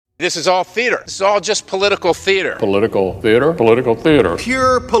This is all theater. This is all just political theater. Political theater. Political theater.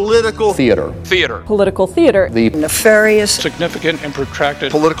 Pure political theater. Theater. Political theater. The nefarious, Significant and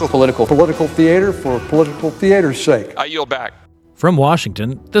protracted Political theater for political theater's sake. I yield back. From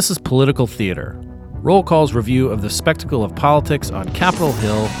Washington, this is Political Theater, Roll Call's review of the spectacle of politics on Capitol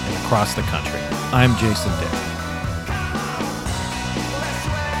Hill and across the country. I'm Jason Dick.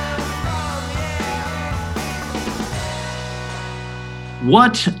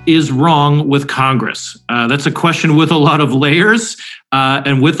 What is wrong with Congress? That's a question with a lot of layers.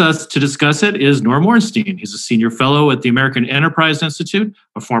 And with us to discuss it is Norm Ornstein. He's a senior fellow at the American Enterprise Institute,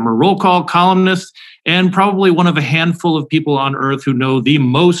 a former Roll Call columnist, and probably one of a handful of people on earth who know the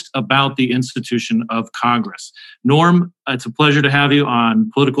most about the institution of Congress. Norm, it's a pleasure to have you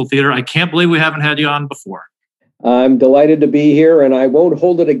on Political Theater. I can't believe we haven't had you on before. I'm delighted to be here, and I won't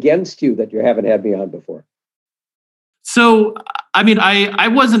hold it against you that you haven't had me on before. So, I mean, I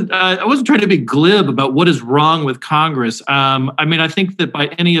wasn't trying to be glib about what is wrong with Congress. I think that by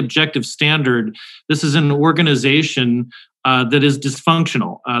any objective standard, this is an organization that is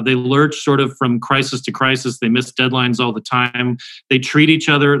dysfunctional. They lurch sort of from crisis to crisis. They miss deadlines all the time. They treat each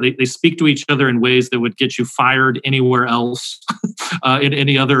other. They speak to each other in ways that would get you fired anywhere else in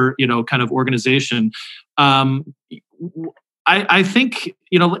any other kind of organization. I think,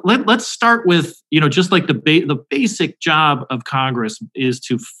 let's start with, just like the basic job of Congress is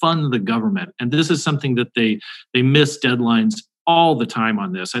to fund the government. And this is something that they miss deadlines all the time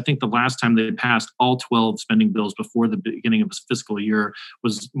on this. I think the last time they passed all 12 spending bills before the beginning of this fiscal year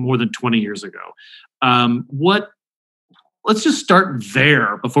was more than 20 years ago. Let's just start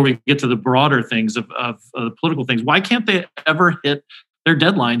there before we get to the broader things of the political things. Why can't they ever hit their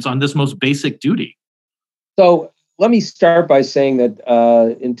deadlines on this most basic duty? So let me start by saying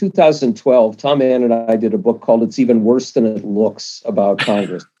that in 2012, Tom Mann and I did a book called It's Even Worse Than It Looks about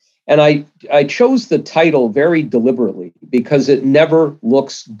Congress. And I chose the title very deliberately because it never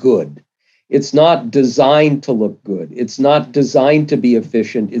looks good. It's not designed to look good. It's not designed to be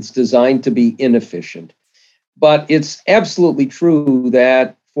efficient. It's designed to be inefficient. But it's absolutely true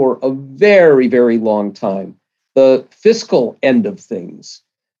that for a very, very long time, the fiscal end of things,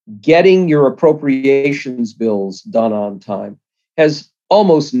 getting your appropriations bills done on time, has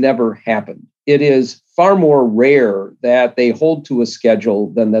almost never happened. It is far more rare that they hold to a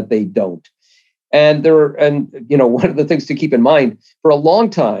schedule than that they don't. And one of the things to keep in mind, for a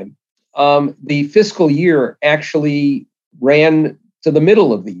long time, the fiscal year actually ran to the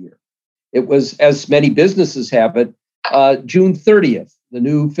middle of the year. It was, as many businesses have it, June 30th. The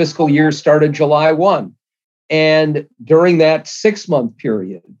new fiscal year started July 1. And during that 6-month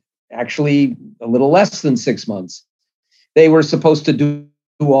period, actually a little less than 6 months, they were supposed to do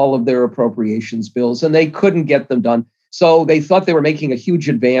all of their appropriations bills, and they couldn't get them done. So they thought they were making a huge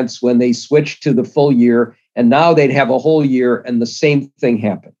advance when they switched to the full year, and now they'd have a whole year, and the same thing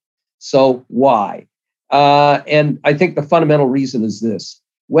happened. So why? And I think the fundamental reason is this.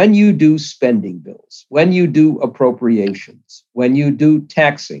 When you do spending bills, when you do appropriations, when you do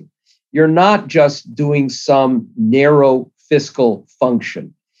taxing, you're not just doing some narrow fiscal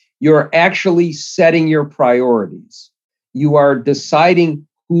function. You're actually setting your priorities. You are deciding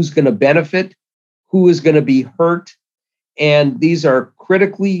who's going to benefit, who is going to be hurt. And these are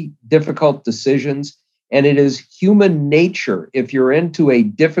critically difficult decisions. And it is human nature, if you're into a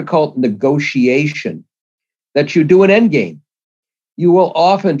difficult negotiation, that you do an end game. You will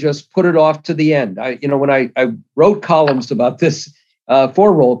often just put it off to the end. When I wrote columns about this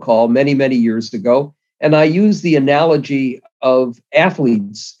for Roll Call many, many years ago, and I use the analogy of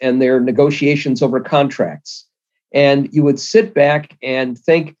athletes and their negotiations over contracts. And you would sit back and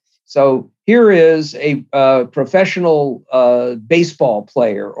think, so here is a professional baseball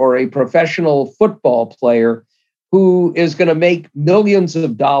player or a professional football player who is going to make millions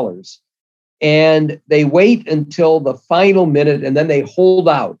of dollars. And they wait until the final minute and then they hold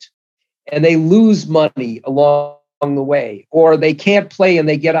out and they lose money along the way, or they can't play and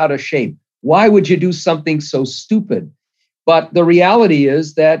they get out of shape. Why would you do something so stupid? But the reality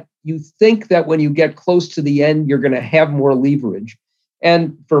is that you think that when you get close to the end, you're going to have more leverage.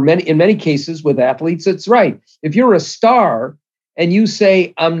 And in many cases with athletes, it's right. If you're a star and you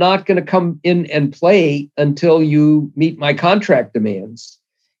say, I'm not going to come in and play until you meet my contract demands,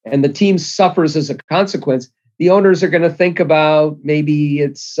 and the team suffers as a consequence, the owners are going to think about maybe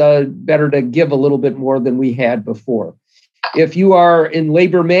it's better to give a little bit more than we had before. If you are in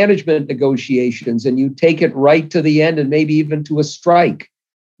labor management negotiations and you take it right to the end and maybe even to a strike,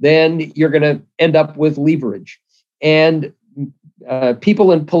 then you're going to end up with leverage. And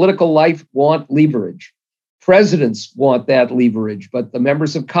people in political life want leverage. presidents want that leverage, but the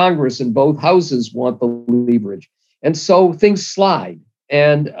members of Congress in both houses want the leverage. And so things slide.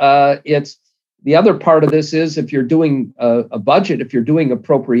 And it's the other part of this is if you're doing a budget, if you're doing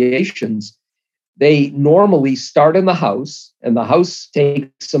appropriations, they normally start in the House, and the House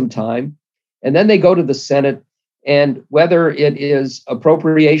takes some time, and then they go to the Senate. And whether it is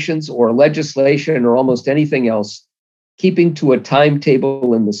appropriations or legislation or almost anything else, keeping to a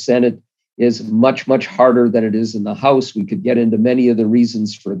timetable in the Senate is much, much harder than it is in the House. We could get into many of the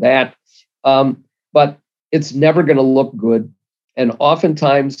reasons for that. But it's never going to look good. And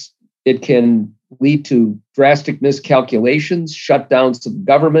oftentimes it can lead to drastic miscalculations, shutdowns to the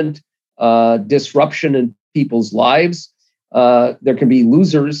government, disruption in people's lives. There can be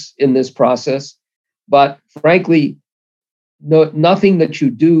losers in this process. But frankly, nothing that you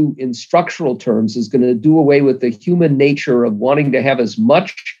do in structural terms is going to do away with the human nature of wanting to have as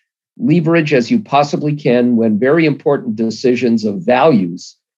much leverage as you possibly can when very important decisions of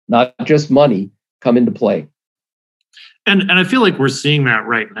values, not just money, come into play. And I feel like we're seeing that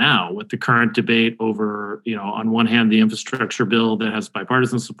right now with the current debate over, on one hand, the infrastructure bill that has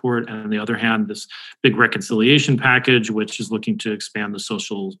bipartisan support, and on the other hand, this big reconciliation package, which is looking to expand the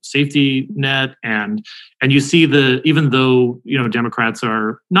social safety net. And you see even though, Democrats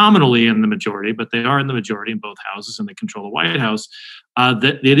are nominally in the majority, but they are in the majority in both houses and they control the White House,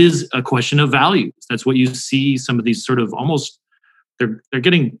 that it is a question of values. That's what you see some of these sort of almost they're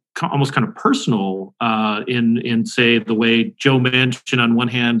getting almost kind of personal in say the way Joe Manchin on one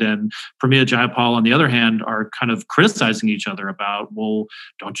hand and Pramila Jayapal on the other hand are kind of criticizing each other about, well,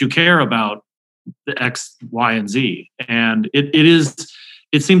 don't you care about the X, Y, and Z? And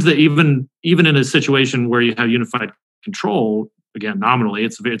it seems that even in a situation where you have unified control, again nominally,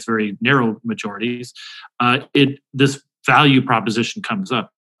 it's very narrow majorities. This value proposition comes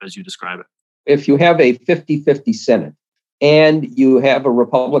up as you describe it. If you have a 50-50 Senate, and you have a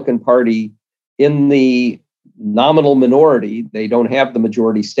Republican Party in the nominal minority, they don't have the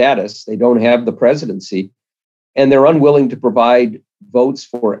majority status, they don't have the presidency, and they're unwilling to provide votes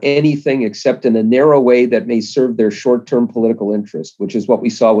for anything except in a narrow way that may serve their short-term political interest, which is what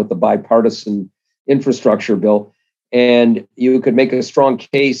we saw with the bipartisan infrastructure bill. And you could make a strong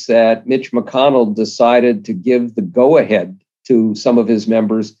case that Mitch McConnell decided to give the go-ahead to some of his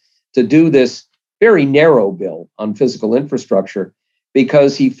members to do this very narrow bill on physical infrastructure,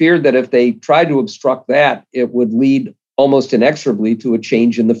 because he feared that if they tried to obstruct that, it would lead almost inexorably to a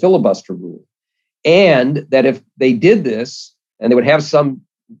change in the filibuster rule. And that if they did this, and they would have some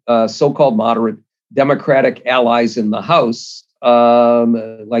so-called moderate Democratic allies in the House,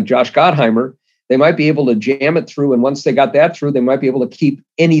 like Josh Gottheimer, they might be able to jam it through. And once they got that through, they might be able to keep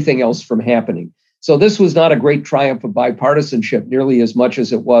anything else from happening. So this was not a great triumph of bipartisanship nearly as much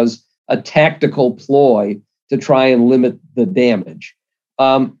as it was a tactical ploy to try and limit the damage.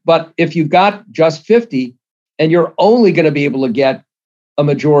 But if you've got just 50 and you're only going to be able to get a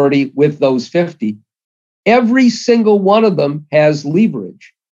majority with those 50, every single one of them has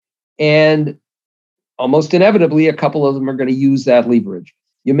leverage. And almost inevitably, a couple of them are going to use that leverage.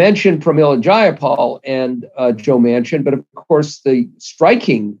 You mentioned Pramila Jayapal and Joe Manchin, but of course, the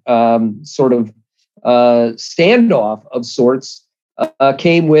striking sort of standoff of sorts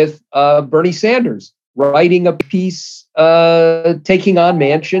came with Bernie Sanders writing a piece taking on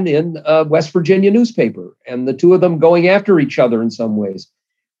Manchin in a West Virginia newspaper, and the two of them going after each other in some ways.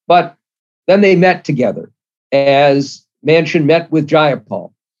 But then they met together as Manchin met with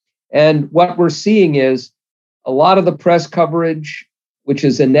Jayapal. And what we're seeing is a lot of the press coverage, which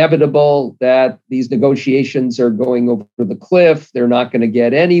is inevitable, that these negotiations are going over the cliff. They're not going to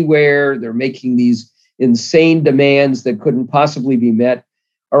get anywhere. They're making these insane demands that couldn't possibly be met,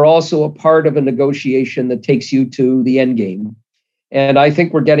 are also a part of a negotiation that takes you to the end game. And I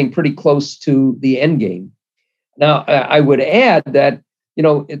think we're getting pretty close to the end game. Now, I would add that,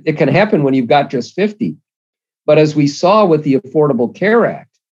 it can happen when you've got just 50. But as we saw with the Affordable Care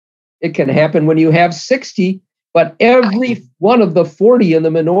Act, it can happen when you have 60, but every one of the 40 in the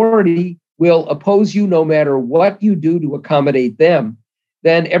minority will oppose you no matter what you do to accommodate them.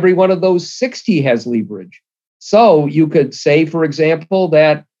 Then every one of those 60 has leverage. So you could say, for example,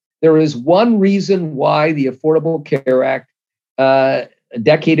 that there is one reason why the Affordable Care Act a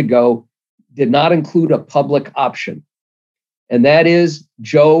decade ago did not include a public option. And that is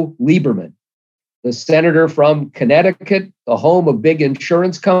Joe Lieberman, the senator from Connecticut, the home of big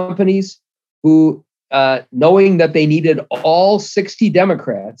insurance companies, who, knowing that they needed all 60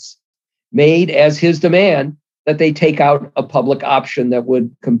 Democrats, made as his demand that they take out a public option that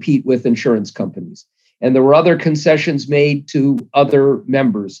would compete with insurance companies. And there were other concessions made to other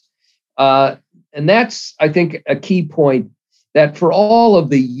members. And that's, I think, a key point, that for all of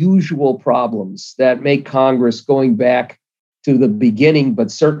the usual problems that make Congress, going back to the beginning,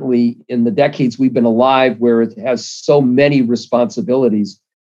 but certainly in the decades we've been alive, where it has so many responsibilities,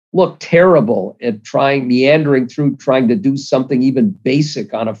 look terrible at meandering through trying to do something even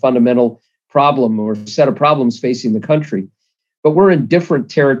basic on a fundamental problem or set of problems facing the country. But we're in different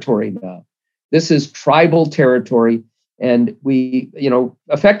territory now. This is tribal territory. And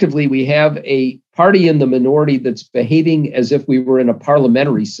effectively, we have a party in the minority that's behaving as if we were in a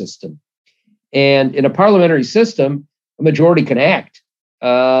parliamentary system. And in a parliamentary system, a majority can act.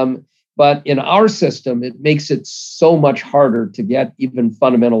 But in our system, it makes it so much harder to get even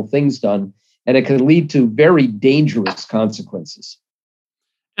fundamental things done. And it can lead to very dangerous consequences.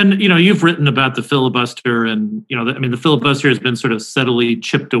 And, you've written about the filibuster, and, the filibuster has been sort of steadily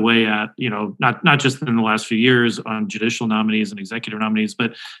chipped away at, not just in the last few years on judicial nominees and executive nominees,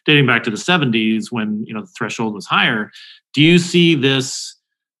 but dating back to the 70s when, the threshold was higher. Do you see this,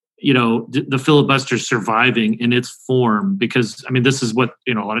 the filibuster surviving in its form? Because, this is what,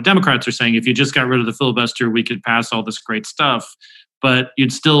 a lot of Democrats are saying. If you just got rid of the filibuster, we could pass all this great stuff, but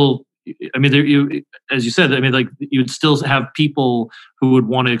you'd still, as you said, you'd still have people who would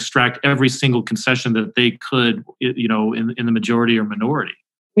want to extract every single concession that they could, in the majority or minority.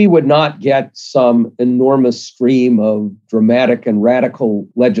 We would not get some enormous stream of dramatic and radical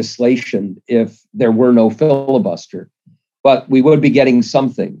legislation if there were no filibuster. But we would be getting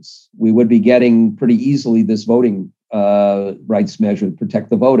some things. We would be getting pretty easily this voting rights measure,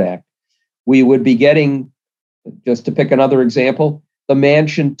 Protect the Vote Act. We would be getting, just to pick another example, the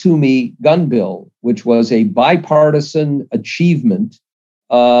Manchin-Toomey gun bill, which was a bipartisan achievement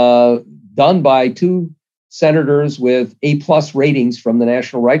done by two senators with A+ ratings from the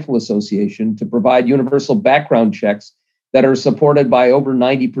National Rifle Association to provide universal background checks that are supported by over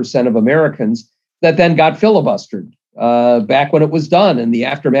 90% of Americans, that then got filibustered back when it was done in the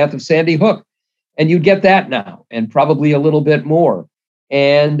aftermath of Sandy Hook. And you'd get that now, and probably a little bit more.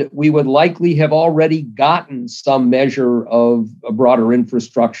 And we would likely have already gotten some measure of a broader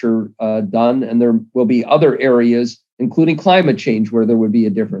infrastructure done. And there will be other areas, including climate change, where there would be a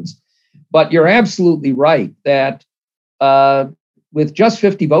difference. But you're absolutely right that with just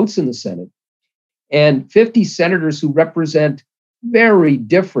 50 votes in the Senate and 50 senators who represent very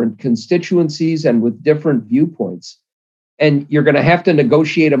different constituencies and with different viewpoints, and you're going to have to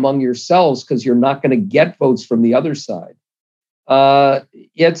negotiate among yourselves because you're not going to get votes from the other side.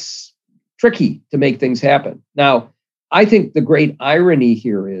 It's tricky to make things happen. Now, I think the great irony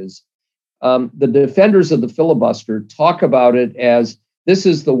here is the defenders of the filibuster talk about it as this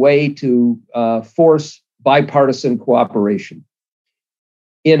is the way to force bipartisan cooperation.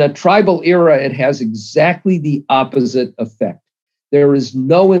 In a tribal era, it has exactly the opposite effect. There is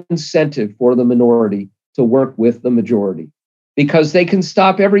no incentive for the minority to work with the majority because they can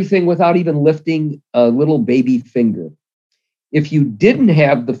stop everything without even lifting a little baby finger. If you didn't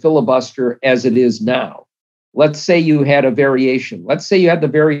have the filibuster as it is now, let's say you had a variation. Let's say you had the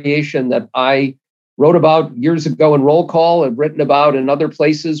variation that I wrote about years ago in Roll Call and written about in other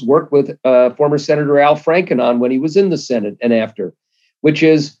places, worked with former Senator Al Franken on when he was in the Senate and after, which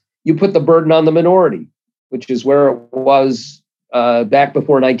is you put the burden on the minority, which is where it was back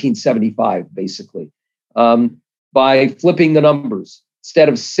before 1975, basically, by flipping the numbers. Instead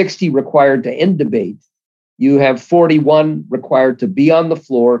of 60 required to end debate, you have 41 required to be on the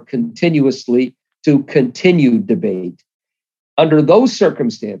floor continuously to continue debate. Under those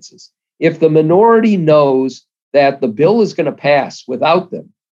circumstances, if the minority knows that the bill is going to pass without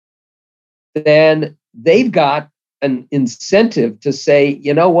them, then they've got an incentive to say,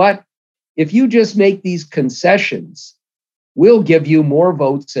 you know what, if you just make these concessions, we'll give you more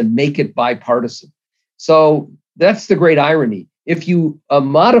votes and make it bipartisan. So that's the great irony. If you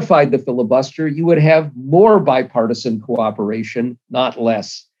modified the filibuster, you would have more bipartisan cooperation, not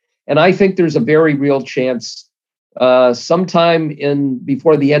less. And I think there's a very real chance sometime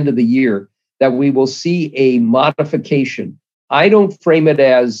before the end of the year that we will see a modification. I don't frame it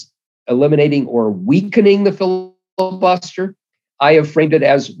as eliminating or weakening the filibuster. I have framed it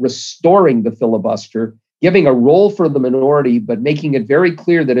as restoring the filibuster, giving a role for the minority, but making it very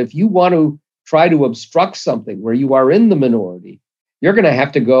clear that if you want to try to obstruct something where you are in the minority, you're going to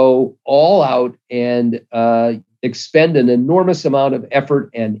have to go all out and expend an enormous amount of effort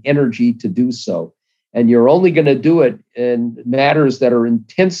and energy to do so. And you're only going to do it in matters that are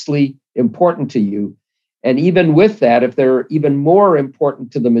intensely important to you. And even with that, if they're even more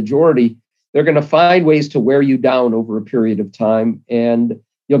important to the majority, they're going to find ways to wear you down over a period of time. And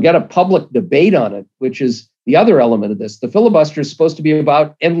you'll get a public debate on it, which is the other element of this. The filibuster is supposed to be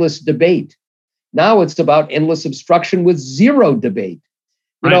about endless debate. Now it's about endless obstruction with zero debate.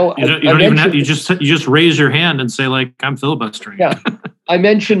 You don't even have, you just raise your hand and say, like, I'm filibustering. Yeah. I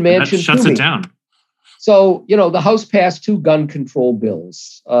mentioned Manchin. That shuts it down. So, the House passed 2 gun control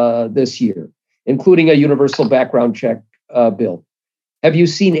bills this year, including a universal background check bill. Have you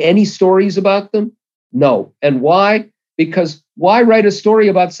seen any stories about them? No. And why? Because why write a story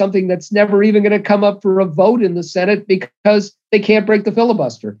about something that's never even going to come up for a vote in the Senate because they can't break the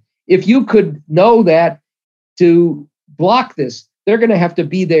filibuster? If you could know that to block this, they're going to have to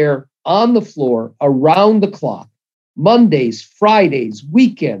be there on the floor around the clock, Mondays, Fridays,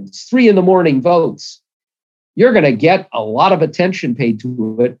 weekends, 3 a.m. votes. You're going to get a lot of attention paid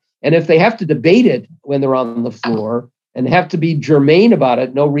to it. And if they have to debate it when they're on the floor and have to be germane about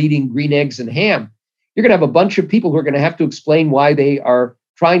it, no reading green eggs and ham, you're going to have a bunch of people who are going to have to explain why they are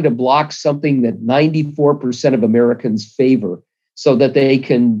trying to block something that 94% of Americans favor so that they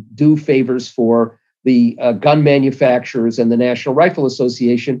can do favors for the gun manufacturers and the National Rifle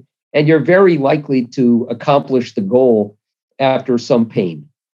Association. And you're very likely to accomplish the goal after some pain.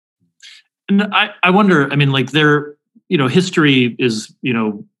 And I wonder, history is,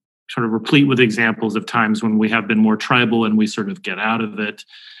 sort of replete with examples of times when we have been more tribal and we sort of get out of it.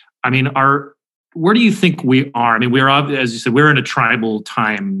 Where do you think we are? We're, as you said, we're in a tribal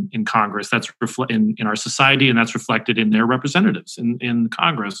time in Congress. That's in our society, and that's reflected in their representatives in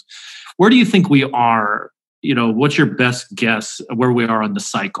Congress. Where do you think we are? What's your best guess where we are on the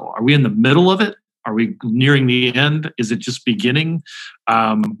cycle? Are we in the middle of it? Are we nearing the end? Is it just beginning?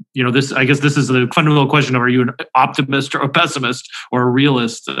 I guess this is the fundamental question of, are you an optimist or a pessimist or a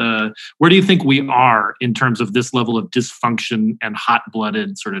realist? Where do you think we are in terms of this level of dysfunction and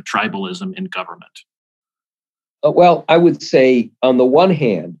hot-blooded sort of tribalism in government? Well, I would say, on the one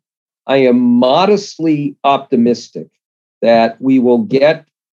hand, I am modestly optimistic that we will get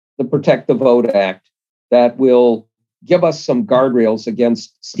the Protect the Vote Act that will give us some guardrails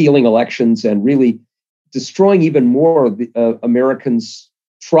against stealing elections and really destroying even more of the, Americans'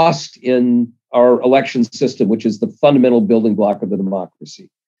 trust in our election system, which is the fundamental building block of the democracy.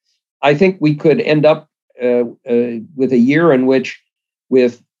 I think we could end up with a year in which,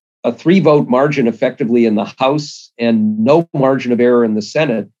 with a 3-vote margin effectively in the House and no margin of error in the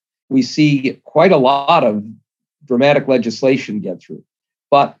Senate, we see quite a lot of dramatic legislation get through.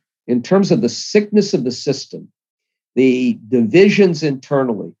 But in terms of the sickness of the system, the divisions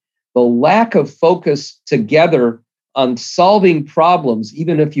internally, the lack of focus together on solving problems,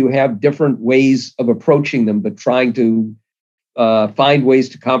 even if you have different ways of approaching them, but trying to find ways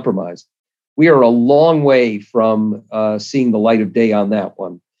to compromise. We are a long way from seeing the light of day on that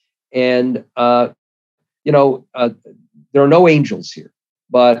one. And, there are no angels here.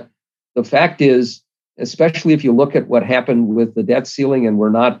 But the fact is, especially if you look at what happened with the debt ceiling, and we're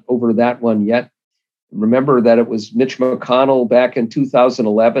not over that one yet, remember that it was Mitch McConnell back in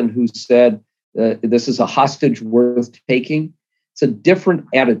 2011 who said this is a hostage worth taking. It's a different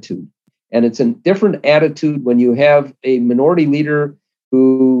attitude. And it's a different attitude when you have a minority leader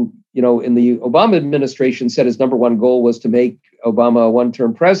who, in the Obama administration said his number one goal was to make Obama a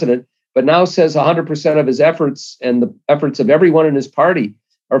one-term president, but now says 100% of his efforts and the efforts of everyone in his party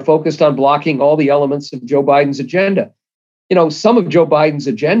are focused on blocking all the elements of Joe Biden's agenda. Some of Joe Biden's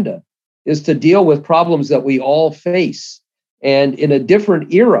agenda is to deal with problems that we all face. And in a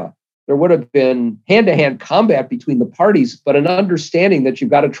different era, there would have been hand-to-hand combat between the parties, but an understanding that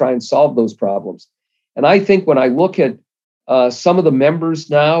you've got to try and solve those problems. And I think when I look at some of the members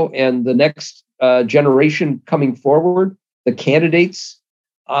now and the next generation coming forward, the candidates,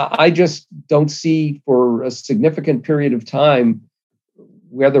 I just don't see for a significant period of time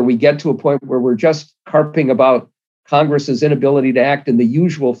whether we get to a point where we're just carping about Congress's inability to act in the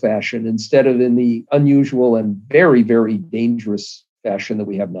usual fashion instead of in the unusual and very, very dangerous fashion that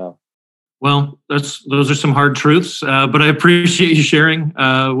we have now. Well, those are some hard truths, but I appreciate you sharing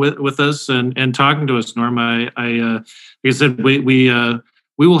with us and talking to us, Norm. Like I said, we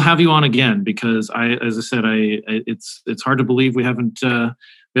will have you on again because it's hard to believe we haven't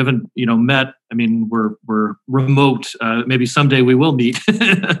met. We're remote. Maybe someday we will meet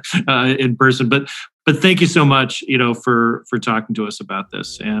in person. But thank you so much, for talking to us about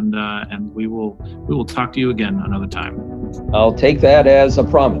this, and we will talk to you again another time. I'll take that as a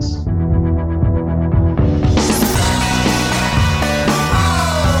promise.